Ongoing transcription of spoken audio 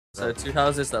So 2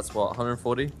 houses, that's what,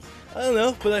 140? I don't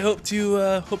know, but I hope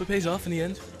it pays off in the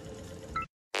end.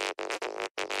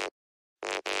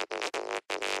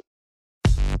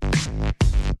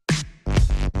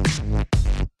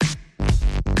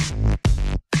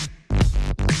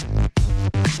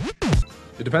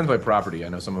 It depends by property. I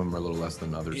know some of them are a little less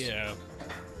than others. Yeah.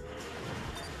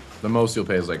 The most you'll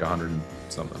pay is like 100 and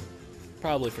something.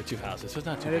 Probably for 2 houses, so it's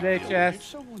not too big.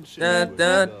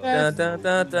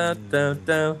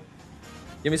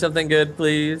 Give me something good,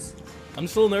 please. I'm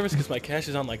just a little nervous because my cash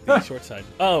is on like the short side.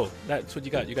 Oh, that's what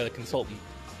you got. You got a consultant.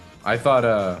 I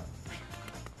thought,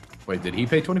 wait, did he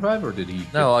pay 25 or did he?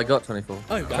 No, I got 24.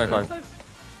 Oh, you got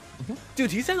 25.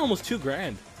 Dude, he's at almost $2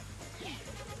 grand.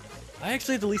 I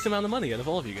actually had the least amount of money out of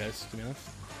all of you guys, to be honest.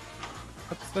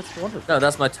 That's wonderful. No,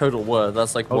 that's my total worth.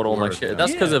 That's like what all my worth, shit. yeah.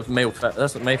 That's because of Mayfair.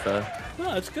 That's what Mayfair.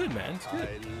 No, it's good, man. It's good.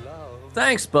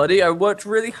 Thanks, buddy. I worked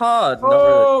really hard. Oh, Not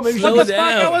really. maybe Slow what it the fuck?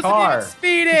 down. I wasn't even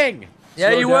Speeding! Yeah,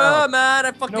 Slow you down. were, man.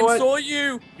 I fucking what? saw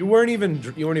you. You weren't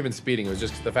even speeding. It was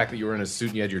just the fact that you were in a suit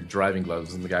and you had your driving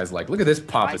gloves, and the guy's like, "Look at this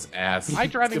pompous ass." My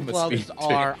driving Give him a gloves speed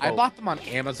are. ticket. I bought them on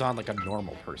Amazon like a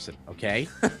normal person, okay?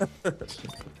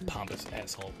 Pompous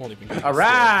asshole. Won't even get All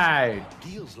right.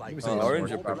 Oh,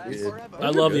 orange are pretty good. I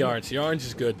love the orange. The orange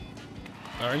is good.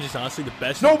 Orange is honestly the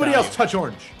best. Nobody value. else touch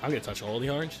orange. I'm gonna touch all the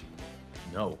orange.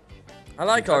 No. I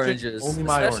like touch it, oranges, only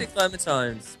my especially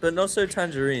clementines, but not so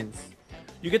tangerines.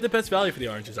 You get the best value for the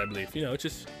oranges, I believe. You know,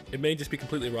 it may just be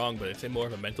completely wrong, but it's more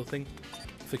of a mental thing.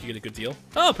 I think you get a good deal.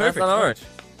 Oh, perfect. not orange.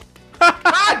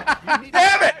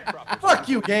 Damn it! Fuck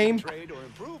you, game.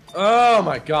 Oh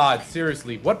my god,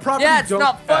 seriously. What property Yeah, it's don't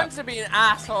not fun have? to be an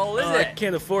asshole, is Oh, I it?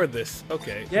 can't afford this.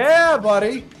 Okay. Yeah,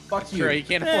 buddy. Fuck you. Sure, you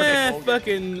can't afford it.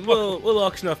 Fucking, we'll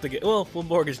auction off the gay. Well, we'll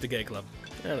mortgage the gay club.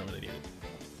 I don't really need it.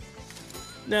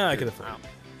 No, I can afford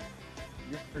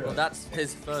it. Well, that's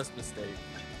his first mistake.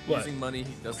 What? Using money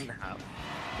he doesn't have.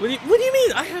 What do you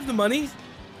mean? I have the money.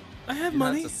 I have You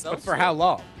money. have to sell But for how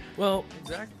long? Well,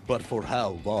 Exactly. But for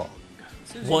how long? As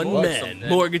soon as you one want man something,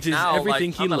 mortgages now,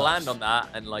 everything like, he I'm gonna loves. land on that,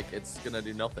 and like it's gonna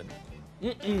do nothing.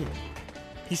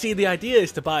 You see, the idea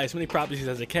is to buy as many properties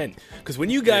as I can. Because when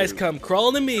you guys come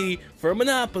crawling to me for a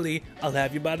monopoly, I'll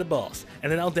have you by the balls.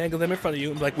 And then I'll dangle them in front of you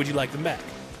and be like, would you like them back?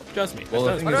 Trust me. Well,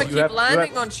 the That's thing Why not- do is, I you keep have-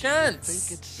 landing on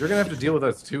chance? You're gonna have to deal with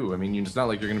us too. I mean, it's not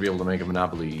like you're gonna be able to make a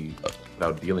monopoly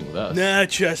without dealing with us. Nah,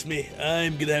 trust me.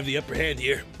 I'm going to have the upper hand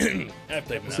here. I play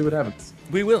We'll see monopoly. what happens.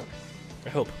 We will. I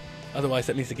hope. Otherwise,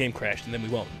 that means the game crashed, and then we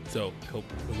won't. So, I hope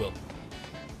we will.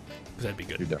 Because that'd be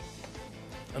You're good. done.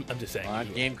 I'm just saying. Come on, we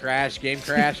will. game crash, game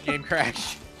crash, game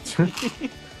crash. Oh,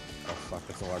 fuck,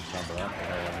 that's a large number.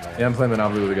 Yeah, I'm playing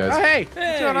Monopoly with the Oh, guys. hey! Hey,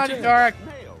 What's going on, Jay. Utorak?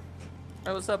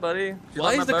 Hey, what's up, buddy? Do you Why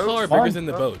like is the my boat? car Fun. bigger than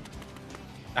the boat?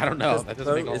 I don't know. Because That the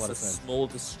doesn't make a boat lot is a of sense. small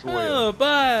destroyer. Oh,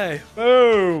 bye.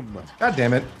 Boom! God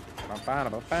damn it.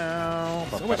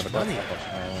 So much money.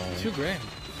 $2 grand.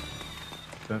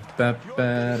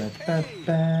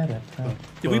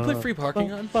 Did we put free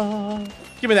parking on?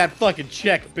 Give me that fucking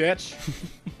check, bitch.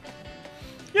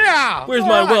 Yeah! Where's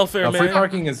my alright. welfare, No, man?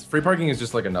 free parking is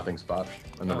just like a nothing spot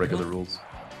in the regular rules.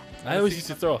 I always used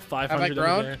to throw a 500 Have I over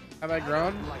grown? there. Have I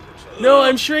grown? No,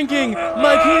 I'm shrinking.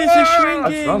 My penis is I've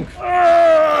shrinking. shrunk.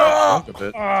 I've shrunk a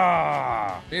bit.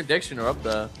 Ah! Me and Diction are up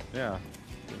there. Yeah. Alright.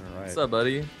 What's up,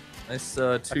 buddy? Nice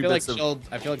I 2 feel like bits of...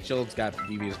 Chilled's got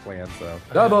devious plans, though.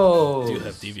 Double. Do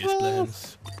have devious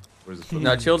plans. Where's this?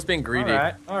 No, Chilled's being greedy.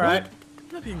 All right. I'm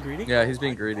not being greedy. Yeah, he's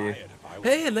being greedy.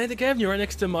 Hey, Atlantic Avenue, right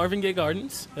next to Marvin Gaye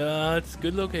Gardens. It's a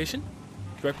good location.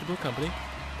 Reputable company.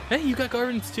 Hey, you got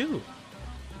gardens too.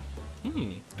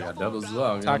 Yeah, doubles as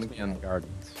well. Talk Yeah, to me on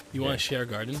gardens. You want to share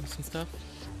gardens and stuff?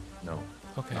 No.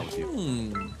 Okay. Not with you.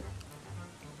 Hmm.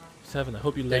 7, I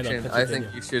hope you land on Diction, I Pennsylvania.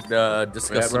 think you should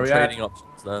discuss some Where we at? trading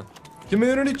options there.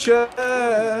 Community chest.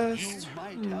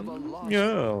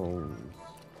 Yo.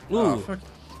 Ooh, fuck.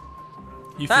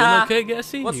 you feeling Ah, okay,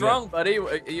 Gassy? What's You got wrong, buddy?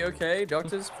 Are you okay?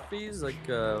 Doctor's fees? Like,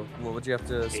 what would you have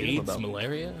to see AIDS, about?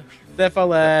 malaria,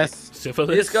 Syphilis.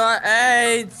 syphilis. He's got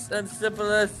AIDS and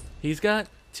syphilis. He's got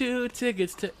 2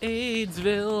 tickets to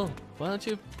AIDSville. Why don't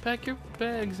you pack your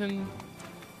bags and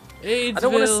AIDSville? I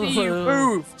don't want to see you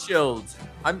move, Chilled.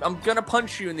 I'm gonna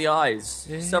punch you in the eyes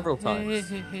several times.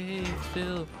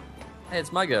 AIDSville. Hey,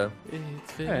 it's my go.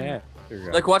 AIDSville. Yeah. Here we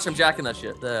go. Look, watch him jacking that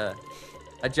shit. There.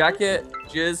 I jack it,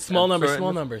 jizz. Small and numbers, throw it in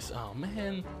small the- numbers. Oh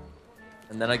man.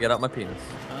 And then I get out my penis.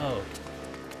 Oh.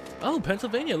 Oh,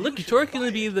 Pennsylvania. Look, Utorak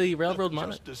gonna be the railroad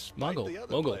Mongol. Mogul.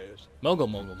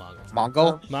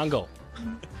 Mongol?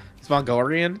 It's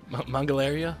Mongolian?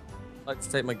 Mongolaria. I'd like to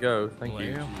take my go. Thank you.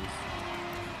 Malaria.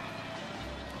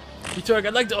 Utorak,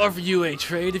 I'd like to offer you a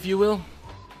trade, if you will.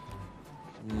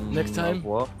 next time.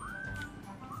 What?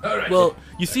 All right. Well,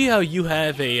 you see how you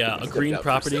have a green out for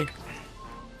a property? sec.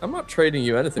 I'm not trading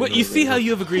you anything. Well, you see how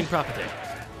you have a green property?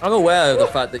 I'm aware of the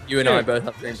fact that you and I both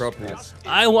have green properties.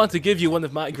 I want to give you one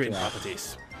of my green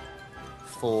properties.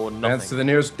 For Dance nothing. to the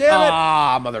nearest. Damn it!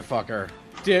 Ah, motherfucker.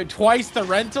 Dude, twice the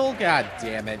rental? God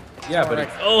damn it. Yeah, but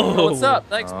Torek. Oh, What's up?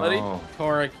 Thanks, buddy.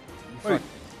 Torek. Wait,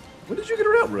 when did you get a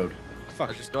railroad? Fuck.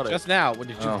 I just got it. Just now. When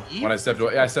did you Oh, eat? when I stepped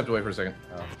away. I stepped away for a second.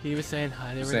 He was saying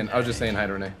hi to I was just saying hi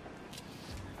to Renee.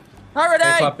 Hi, Hey,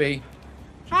 Renee! puppy.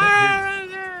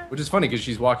 Which is funny because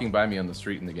she's walking by me on the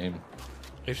street in the game.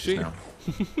 Is she? Now.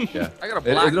 Yeah. I got a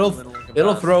black It'll, little looking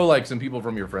it'll bus. throw like some people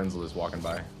from your friends list walking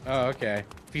by. Oh, okay.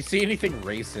 If you see anything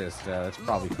racist, that's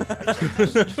probably.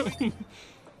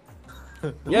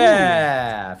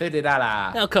 Yeah,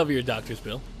 $50. I'll cover your doctor's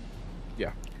bill.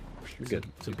 Yeah. Good.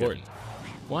 It's important.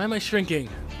 Why am I shrinking?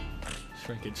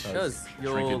 Shrinkage. Because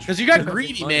you're... Shrinkage. Because you got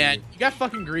greedy, man. You got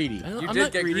fucking greedy. I'm You not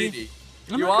did get greedy. greedy.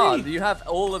 I'm You not are. greedy. You have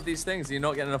all of these things. And you're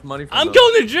not getting enough money from I'm them.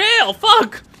 going to jail.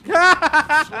 Fuck.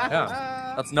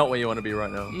 Yeah. That's not where you want to be right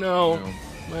now. No. No.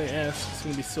 My ass is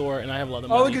gonna be sore, and I have a lot of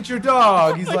money. Oh, look at your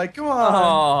dog. He's like, come on.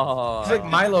 Oh. He's like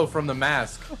Milo from The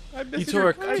Mask.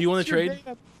 Utorak, do you want to trade?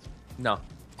 No.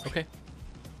 Okay.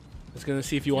 I was gonna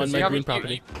see if you want Yes, my you green haven't-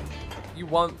 property. You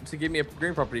want to give me a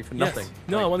green property for Yes. nothing?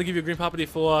 No, I Like, want to give you a green property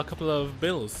for a couple of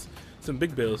bills. Some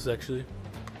big bills, actually.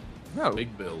 No.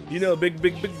 Big bills. You know, big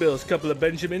bills. Couple of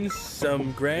Benjamins,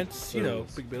 some grants. You know,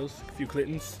 big bills. A few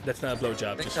Clintons. That's not a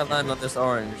blowjob. I think Just... I land on this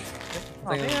orange.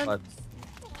 I think man. I'm-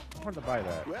 I wanted to buy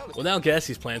that. Well, now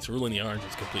Gassy's plants ruling the orange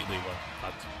is completely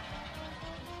fucked.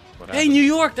 What Hey, happened? New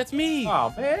York, that's me.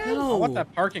 Oh, man. I No. want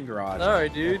that parking garage. Sorry,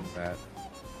 dude. That.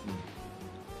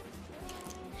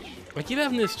 I keep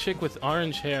having this chick with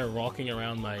orange hair walking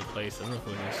around my place. I don't know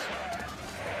who it is.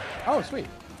 Oh, sweet.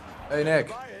 Hey, Nick.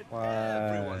 What?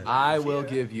 I will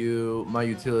give you my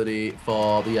utility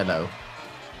for the yellow.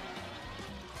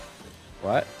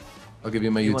 What? I'll give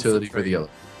you my He wants utility to for the trade. yellow.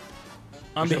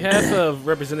 On behalf of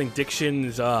representing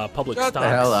Diction's public Shut the stocks,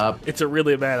 hell up. it's a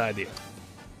really bad idea.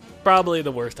 Probably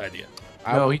the worst idea.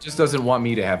 No, he just doesn't want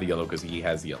me to have the yellow because he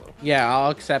has the yellow. Yeah,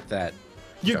 I'll accept that.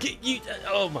 You Okay. get you.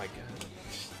 Oh my god.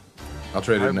 I'll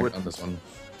trade I it Nick would- on this one.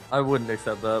 I wouldn't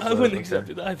accept that. I but wouldn't okay. accept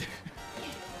it either.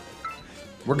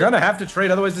 We're gonna have to trade,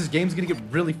 otherwise this game's gonna get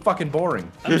really fucking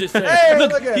boring. I'm just saying. Hey,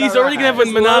 look, look at he's that. already gonna have a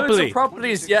There's loads monopoly. of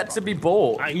properties yet to be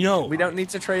bought. I know. We don't need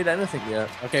to trade anything yet.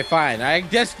 Okay, fine. I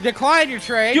just decline your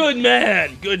trade. Good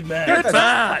man. Good man. Good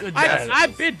man. Good I, man. I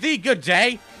bid thee good day.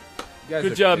 You guys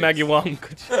Good are job, dicks. Maggie Wong.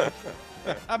 Good job.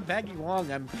 I'm Maggie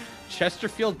Wong. I'm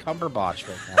Chesterfield Cumberbatch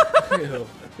right now.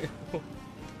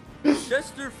 Ew.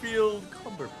 Chesterfield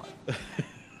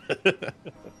Cumberbatch.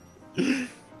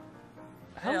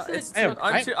 Yeah, it's,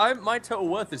 my total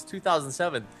worth is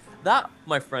 2007. That,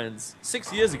 my friends,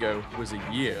 6 years ago was a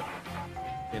year.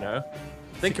 You know,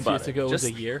 think 6 about years it. ago was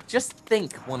Just- a year? Just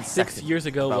think 1 second. 6 years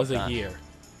ago about was a that. year.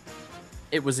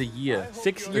 It was a year.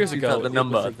 6 years ago. The it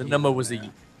number. was a The year. number was a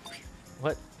year.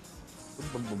 What?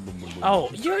 Oh,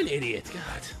 you're an idiot.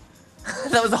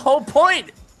 God. That was the whole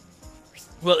point.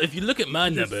 Well, if you look at my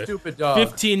You number, stupid dog.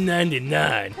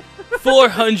 1599,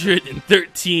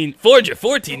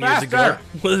 414 years ago Faster.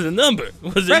 was a number,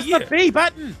 was a Press year. the B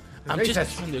button. I'm Racist.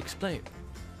 just trying to explain.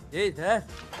 Yeah,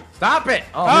 Stop it!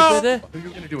 Oh. I knew you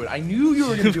were gonna do it. I knew you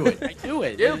were gonna do it. I do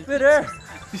it. Jupiter.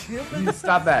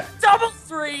 Stop that. Double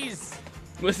threes.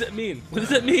 What does that mean? What does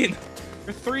that mean?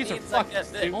 Your threes are Means I fucking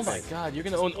get this. Oh my god, you're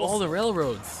gonna own all the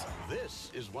railroads.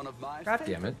 This is one of my God damn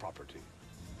favorite it. property.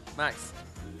 Max,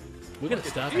 We're gonna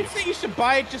stop Do you it. think you should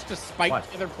buy it just to spite What?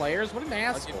 the other players? What an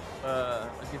I'll asshole.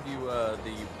 give you the.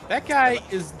 That guy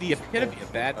is the epitome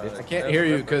of bad business. I can't hear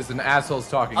you because an asshole's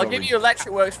talking I'll over give you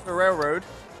electric works for the railroad.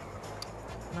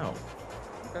 No.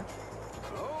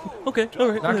 Okay,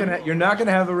 alright. You're not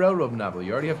gonna have a railroad monopoly.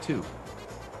 You already have two.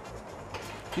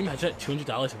 Can you imagine that?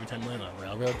 $200 every time I land on a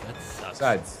railroad? That sucks.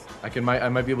 Besides, I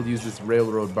might be able to use this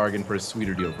railroad bargain for a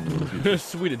sweeter deal from you in the future.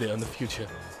 Sweeter day on the future.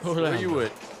 Where you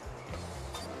would.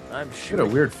 I'm You sure. had a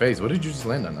weird face. What did you just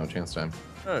land on? No chance time.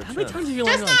 Oh, How many chance. times have you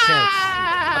landed on chance?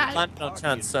 I've landed on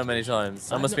chance so many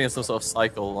times. I must be in some sort of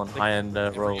cycle on high-end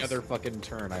Every rolls. other fucking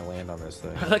turn I land on this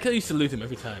thing. I like how you salute him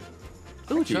every time.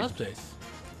 Ooh, you. Charles Place.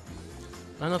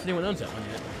 I don't know if anyone owns that one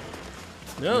yet.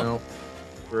 No. No.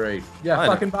 Great. Yeah, I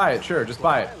know. fucking buy it. Sure, just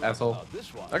buy it, asshole.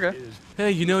 This one Okay. is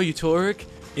Hey, you know Utorak?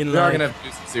 In We are like, gonna have to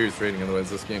do some serious trading, otherwise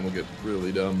this game will get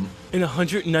really dumb. in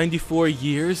 194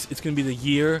 years, it's gonna be the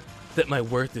year that my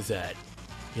worth is at.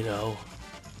 You know?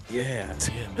 Yeah.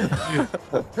 Yeah, man.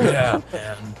 Yeah.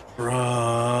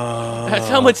 That's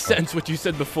how much sense what you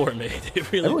said before made.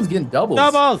 It really. Everyone's getting doubles.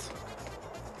 Doubles!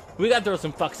 We gotta throw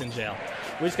some fucks in jail.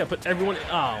 We just gotta put everyone in.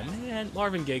 Oh, man.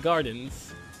 Marvin Gaye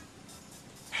Gardens.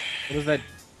 What is that?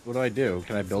 What do I do?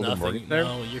 Can I build a mortgage there?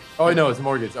 No, you're, Oh, no, it's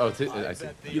mortgage. Oh, I see.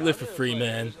 you live for free,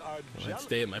 man. I'd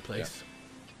stay at my place.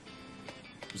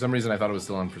 For some reason, I thought it was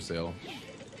still on for sale.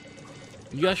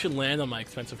 You guys should land on my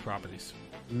expensive properties.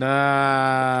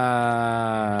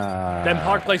 Nah. Then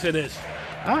Park Place it is.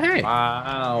 Oh, hey.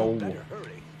 Wow.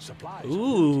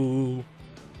 Ooh.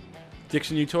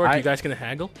 Diction, Utorak, you guys gonna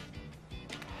haggle?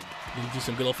 You gonna do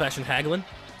some good old-fashioned haggling?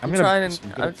 I'm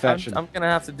gonna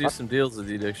have to do some deals with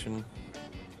you, Diction.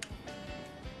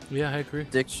 Yeah, I agree.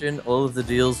 Diction, all of the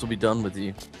deals will be done with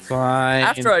you. Fine.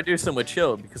 After I do some with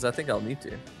Chill, because I think I'll need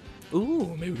to.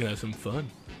 Ooh, maybe we can have some fun.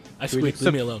 I Can we squeak, do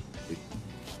leave me alone.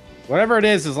 Whatever it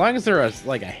is, as long as there's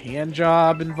like a hand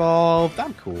job involved,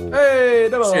 I'm cool. Hey,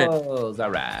 doubles.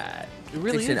 All right. It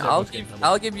really Diction, is.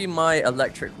 I'll give you my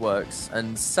electric works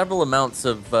and several amounts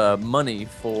of money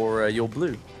for your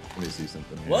blue. Let me see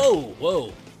something here. Whoa,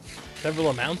 whoa. Several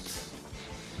amounts.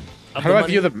 How do I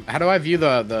view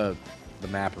the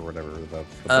map or whatever?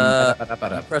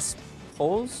 Press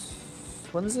pause.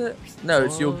 When is it? No,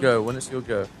 it's your go. When it's your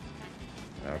go.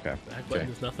 Okay. Back button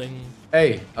is nothing.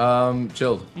 Hey,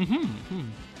 chilled.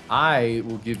 I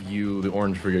will give you the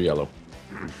orange for your yellow.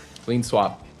 Clean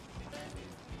swap.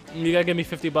 You gotta give me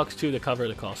 $50 too to cover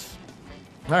the costs.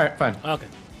 All right, fine. Okay.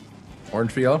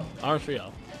 Orange for yellow. Orange for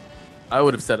y'all. I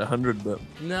would have said 100, but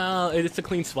No, it's a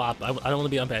clean swap. I don't want to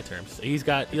be on bad terms. He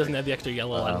doesn't have the extra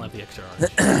yellow. I don't have the extra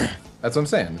orange. That's what I'm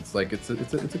saying. It's like it's a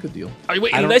good deal. Are you,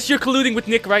 wait, unless you're colluding with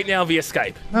Nick right now via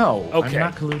Skype. No, Okay. I'm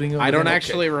not colluding. I don't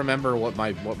actually remember what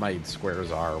my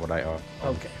squares are. What I own.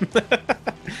 Okay.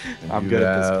 I'm good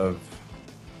at this.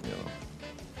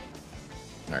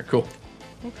 All right, cool.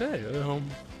 Okay.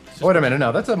 Wait a minute,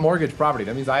 no, that's a mortgage property.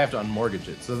 That means I have to unmortgage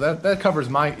it. So that covers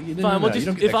my. Fine. We'll just,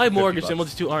 if I mortgaged it, we'll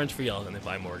just do orange for y'all. And if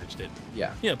I mortgaged it,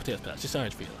 Yeah. yeah, potatoes pass. Just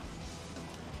orange for y'all.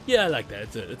 Yeah, I like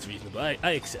that. It's reasonable. I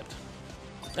accept.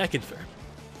 I confirm.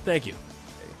 Thank you.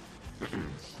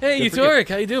 Hey, Utorak,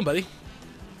 how you doing, buddy?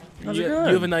 How's You it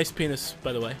going? have a nice penis,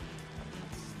 by the way.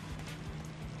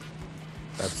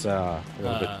 That's a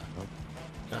little bit.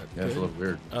 Yeah, it's a little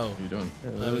weird. Oh. What are you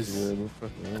doing?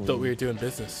 I thought we were doing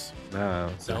business. No,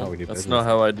 that's not how we do That's business. not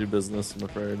how I do business, I'm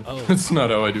afraid. Oh. That's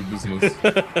not how I do business.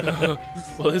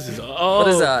 Well, this is. Oh. What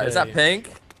is that? Is that okay.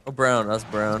 pink? Or brown? That's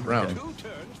brown. Brown.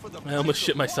 I almost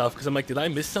shit myself because I'm like, did I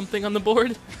miss something on the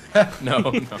board? No.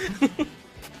 I'm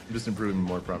just improving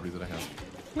more properties that I have.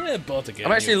 Yeah, Baltic.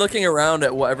 I'm actually looking around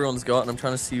at what everyone's got, and I'm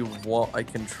trying to see what I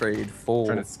can trade for.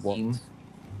 Trying to scheme.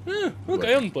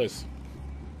 Okay, on the place.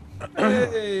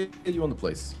 Hey, you own the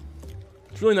place.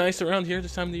 It's really nice around here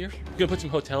this time of the year. Gonna put some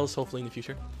hotels hopefully in the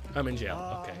future. I'm in jail.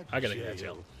 Okay, I gotta get out of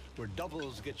jail. Where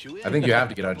doubles get you in. I think you have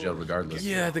to get out of jail regardless.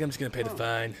 Yeah, I think I'm just gonna pay the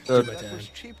fine. Do my That time. was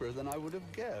cheaper than I would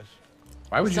have guessed.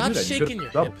 Why would you Stop do that? shaking You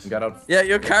your should've hips. and got out. Yeah,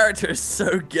 your character is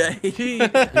so gay. He's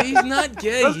not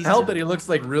gay. Doesn't He's help that he looks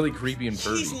like really creepy and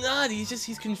pervy. He's not.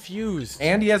 He's confused.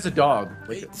 And he has a dog.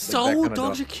 Like that So kind of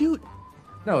dogs dog. are cute.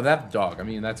 No, that dog. I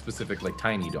mean, that specific, like,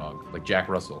 tiny dog. Like Jack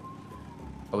Russell.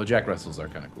 Although Jack Russells are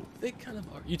kind of cool. They kind of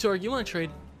are. Utorak, you want to trade?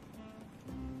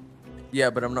 Yeah,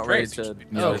 but I'm not ready to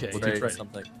Okay. trade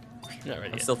something. Not ready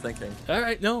I'm yet. still thinking. All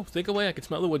right, no, think away. I can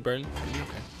smell the wood burn.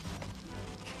 Okay.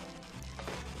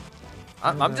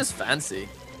 I'm just fancy.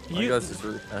 My guy's just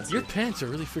really fancy. Your pants are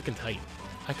really freaking tight.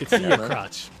 I could see your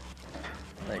crotch.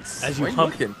 Thanks. As you Why are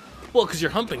hump. looking? Well, because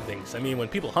you're humping things. I mean, when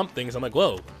people hump things, I'm like,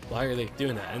 whoa, why are they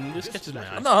doing that? And this catches my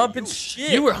eye. I'm not humping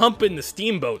shit. You were humping the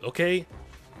steamboat, okay?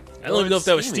 I don't even know if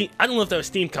that was steamy. steam. I don't know if that was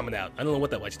steam coming out. I don't know what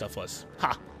that white stuff was.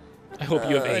 Ha! I hope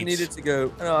you have AIDS. I needed to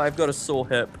go. No, I've got a sore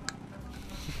hip.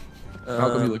 How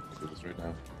come you look at this right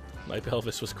now? My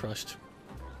pelvis was crushed.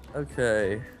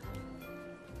 Okay.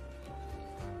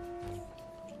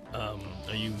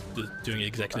 Are you doing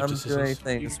executive I'm doing decisions?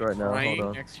 things right now. Hold Right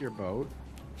on. next to your boat.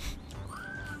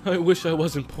 I wish I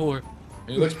wasn't poor.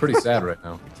 He looks pretty sad right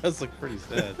now. Does look pretty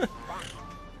sad.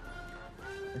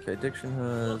 Okay, Diction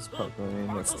has popcorn.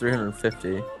 That's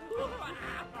 350.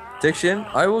 Diction,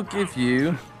 I will give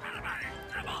you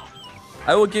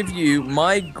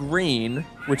my green,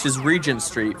 which is Regent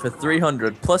Street, for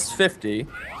 300 plus 50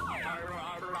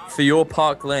 for your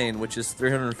Park Lane, which is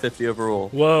 350 overall.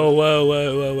 Whoa, whoa,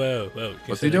 whoa, whoa, whoa, whoa. Can you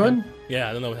What's say he that doing? again? Yeah,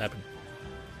 I don't know what happened.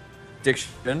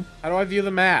 Diction, How do I view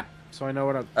the map so I know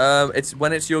what I'm? it's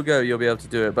when it's your go, you'll be able to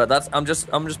do it. But that's I'm just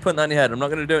putting that in your head. I'm not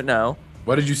gonna do it now.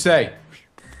 What did you say?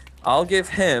 I'll give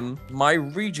him my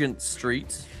Regent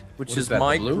Street, which What is that,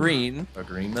 my the blue? green. A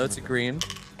green? No, it's a green.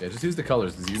 Yeah, just use the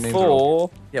colors. 'Cause your names are all...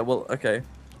 For yeah, well, okay.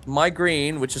 my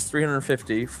green, which is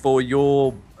 350, for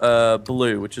your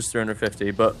blue, which is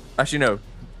 350. But actually, no,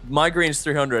 my green is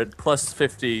 300 plus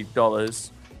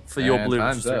 $50 for your And blue, which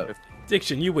time's is up. 350.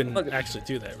 Diction, you wouldn't actually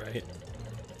do that, right?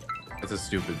 It's a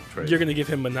stupid trade. You're gonna give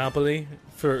him Monopoly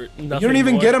for nothing. You don't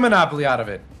even more? get a monopoly out of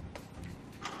it.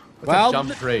 That's Well, a dumb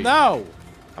trade. no.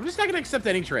 I'm just not gonna accept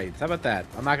any trades. How about that?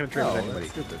 I'm not gonna trade No, with anybody.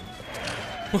 that's stupid.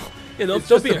 Yeah, don't It's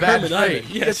don't just be a a bad hermit either. trade.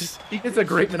 Yeah, it's just, He gets a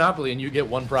great monopoly, and you get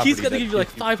one property. he's gonna That give you like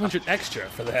gives 500 extra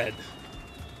for that.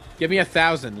 Give me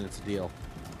 1,000 and it's a deal.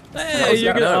 Hey,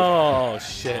 you're that? gonna. Oh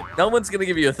shit. No one's gonna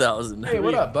give you 1,000. Hey,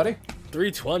 what up, buddy?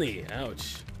 320.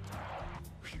 Ouch.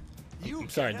 You I'm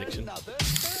sorry, get Diction. another